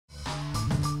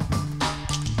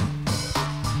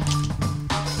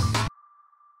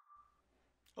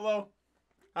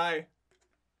Hi.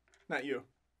 Not you.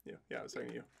 You. Yeah, I was talking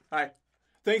to you. Hi.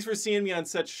 Thanks for seeing me on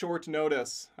such short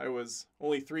notice. I was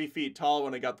only 3 feet tall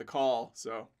when I got the call,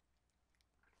 so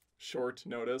short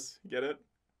notice. Get it?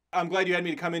 I'm glad you had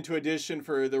me to come into Audition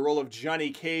for the role of Johnny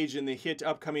Cage in the hit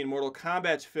upcoming Mortal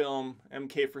Kombat film,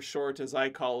 MK for short, as I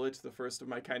call it, the first of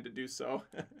my kind to do so.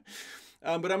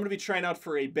 But I'm going to be trying out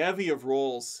for a bevy of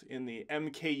roles in the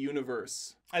MK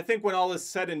universe. I think when all is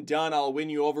said and done, I'll win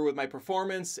you over with my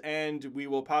performance, and we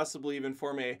will possibly even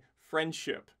form a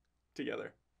friendship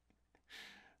together.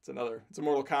 It's a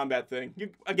Mortal Kombat thing.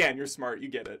 Again, you're smart. You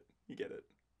get it. You get it.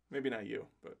 Maybe not you,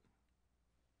 but...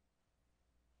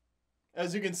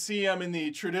 As you can see, I'm in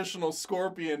the traditional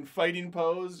Scorpion fighting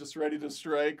pose, just ready to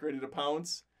strike, ready to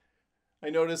pounce. I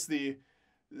notice the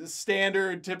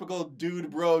standard, typical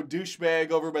dude bro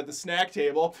douchebag over by the snack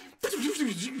table.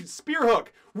 Spear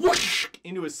hook, whoosh,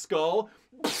 into his skull.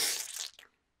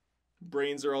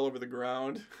 Brains are all over the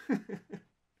ground.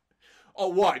 Oh,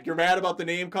 what? You're mad about the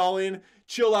name calling?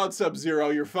 Chill out, Sub-Zero,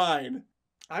 you're fine.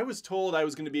 I was told I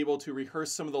was going to be able to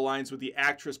rehearse some of the lines with the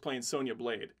actress playing Sonya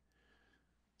Blade.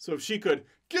 So if she could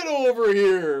get over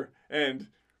here and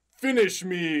finish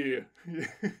me,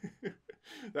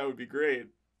 that would be great.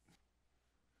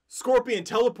 Scorpion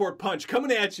teleport punch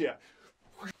coming at you.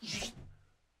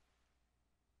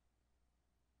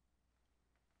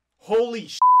 Holy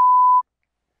sh**.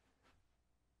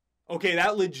 Okay,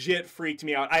 that legit freaked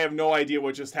me out. I have no idea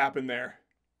what just happened there.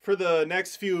 For the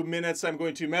next few minutes, I'm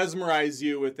going to mesmerize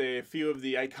you with a few of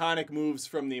the iconic moves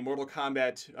from the Mortal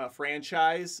Kombat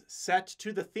franchise, set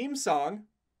to the theme song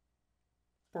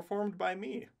performed by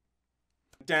me.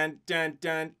 Dun dun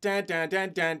dun dun dun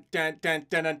dun dun dun dun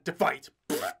dun dun to fight.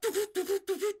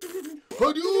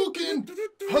 Hadouken!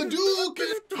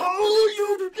 Hadouken!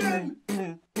 Hadouken!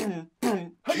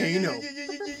 Kano.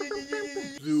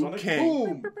 Liu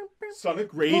Kang.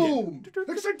 Sonic Raiden.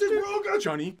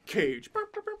 Johnny Cage.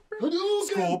 Hadouken!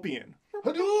 Scorpion.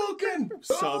 Hadouken!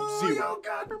 Sub-Zero.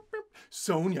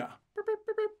 Sonya.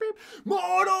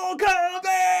 Mortal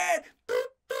Kombat!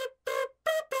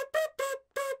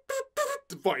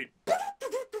 Fight.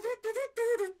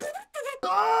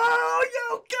 Oh,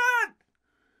 you got!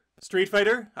 Street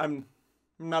Fighter? I'm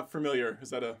not familiar.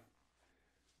 Is that a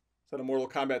Mortal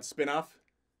Kombat spin-off?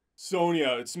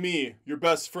 Sonya, it's me, your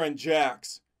best friend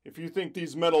Jax. If you think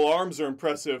these metal arms are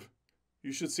impressive,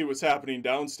 you should see what's happening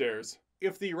downstairs.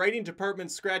 If the writing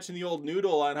department's scratching the old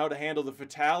noodle on how to handle the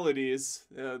fatalities,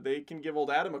 they can give old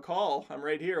Adam a call. I'm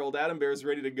right here. Old Adam Bear's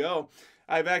ready to go.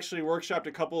 I've actually workshopped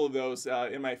a couple of those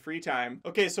in my free time.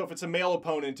 Okay, so if it's a male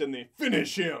opponent and the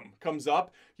finish him comes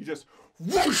up, you just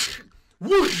whoosh,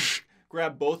 whoosh,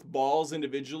 grab both balls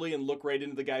individually and look right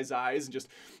into the guy's eyes and just,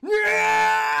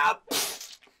 yeah,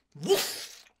 whoosh,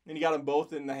 and you got them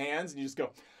both in the hands and you just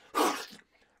go,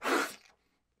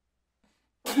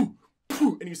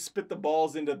 and you spit the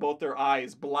balls into both their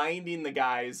eyes, blinding the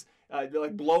guys,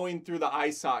 like blowing through the eye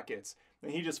sockets.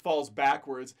 And he just falls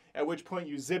backwards, at which point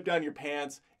you zip down your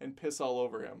pants and piss all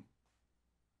over him.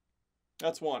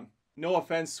 That's one. No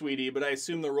offense, sweetie, but I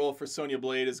assume the role for Sonya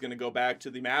Blade is going to go back to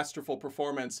the masterful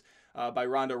performance by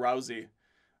Ronda Rousey,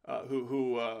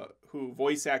 who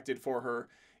voice acted for her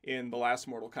in the last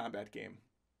Mortal Kombat game.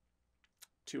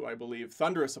 To, I believe,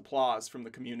 thunderous applause from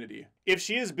the community. If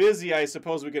she is busy, I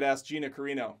suppose we could ask Gina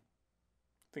Carino.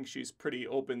 I think she's pretty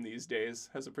open these days,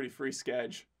 has a pretty free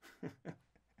schedule.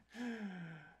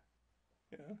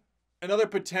 Yeah. Another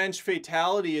potential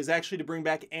fatality is actually to bring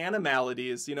back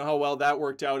Animalities. You know how well that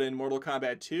worked out in Mortal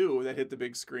Kombat 2 that hit the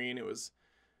big screen. It was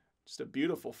just a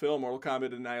beautiful film, Mortal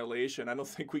Kombat Annihilation. I don't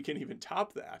think we can even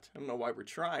top that. I don't know why we're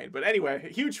trying. But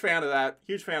anyway, huge fan of that.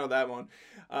 Huge fan of that one.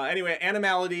 Anyway,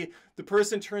 Animality, the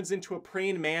person turns into a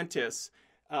praying mantis,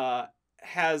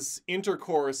 has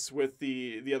intercourse with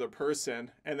the other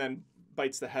person, and then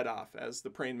bites the head off, as the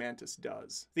praying mantis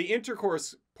does. The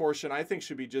intercourse portion, I think,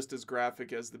 should be just as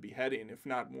graphic as the beheading, if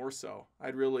not more so.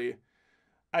 I'd really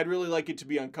like it to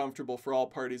be uncomfortable for all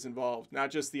parties involved,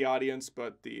 not just the audience,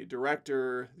 but the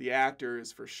director, the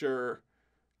actors, for sure,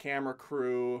 camera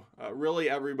crew, really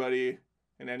everybody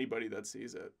and anybody that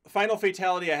sees it. The final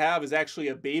fatality I have is actually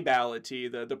a babality.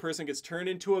 The person gets turned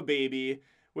into a baby,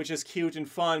 which is cute and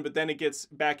fun, but then it gets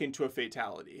back into a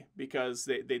fatality because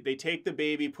they take the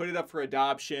baby, put it up for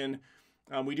adoption.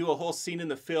 We do a whole scene in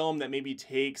the film that maybe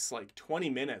takes like 20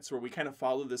 minutes where we kind of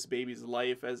follow this baby's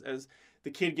life as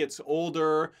the kid gets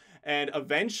older and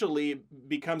eventually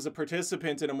becomes a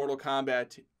participant in a Mortal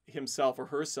Kombat himself or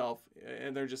herself,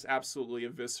 and they're just absolutely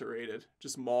eviscerated,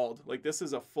 just mauled. Like, this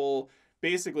is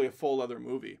basically a full other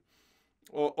movie.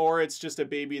 Or it's just a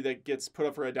baby that gets put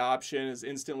up for adoption, is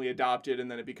instantly adopted,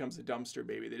 and then it becomes a dumpster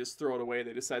baby. They just throw it away.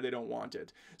 They decide they don't want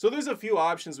it. So there's a few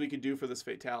options we could do for this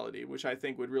fatality, which I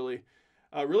think would really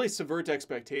subvert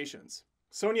expectations.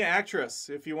 Sonia Actress,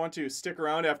 if you want to stick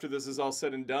around after this is all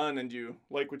said and done and you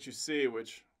like what you see,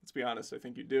 which, let's be honest, I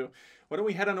think you do, why don't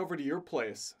we head on over to your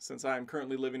place, since I'm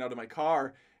currently living out of my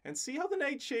car, and see how the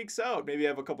night shakes out. Maybe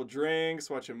have a couple drinks,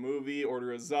 watch a movie,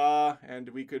 order a za, and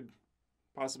we could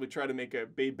possibly try to make a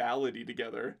babality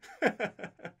together.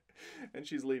 And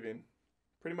she's leaving.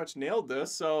 Pretty much nailed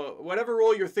this. So whatever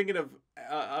role you're thinking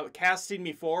of casting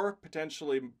me for,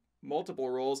 potentially multiple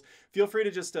roles, feel free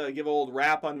to just give an old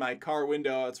rap on my car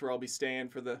window. That's where I'll be staying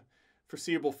for the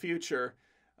foreseeable future.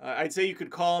 I'd say you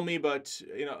could call me, but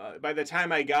by the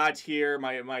time I got here,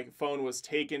 my phone was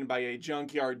taken by a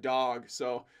junkyard dog.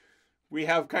 So we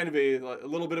have kind of a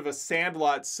little bit of a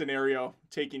Sandlot scenario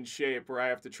taking shape, where I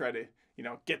have to try to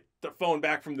get the phone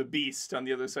back from the beast on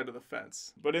the other side of the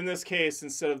fence. But in this case,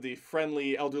 instead of the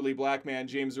friendly elderly black man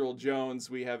James Earl Jones,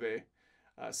 we have a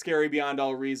scary beyond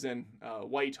all reason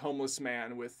white homeless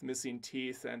man with missing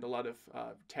teeth and a lot of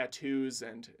tattoos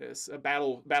and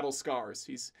battle scars.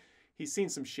 He's seen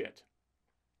some shit.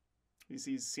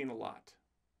 He's seen a lot.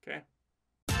 Okay.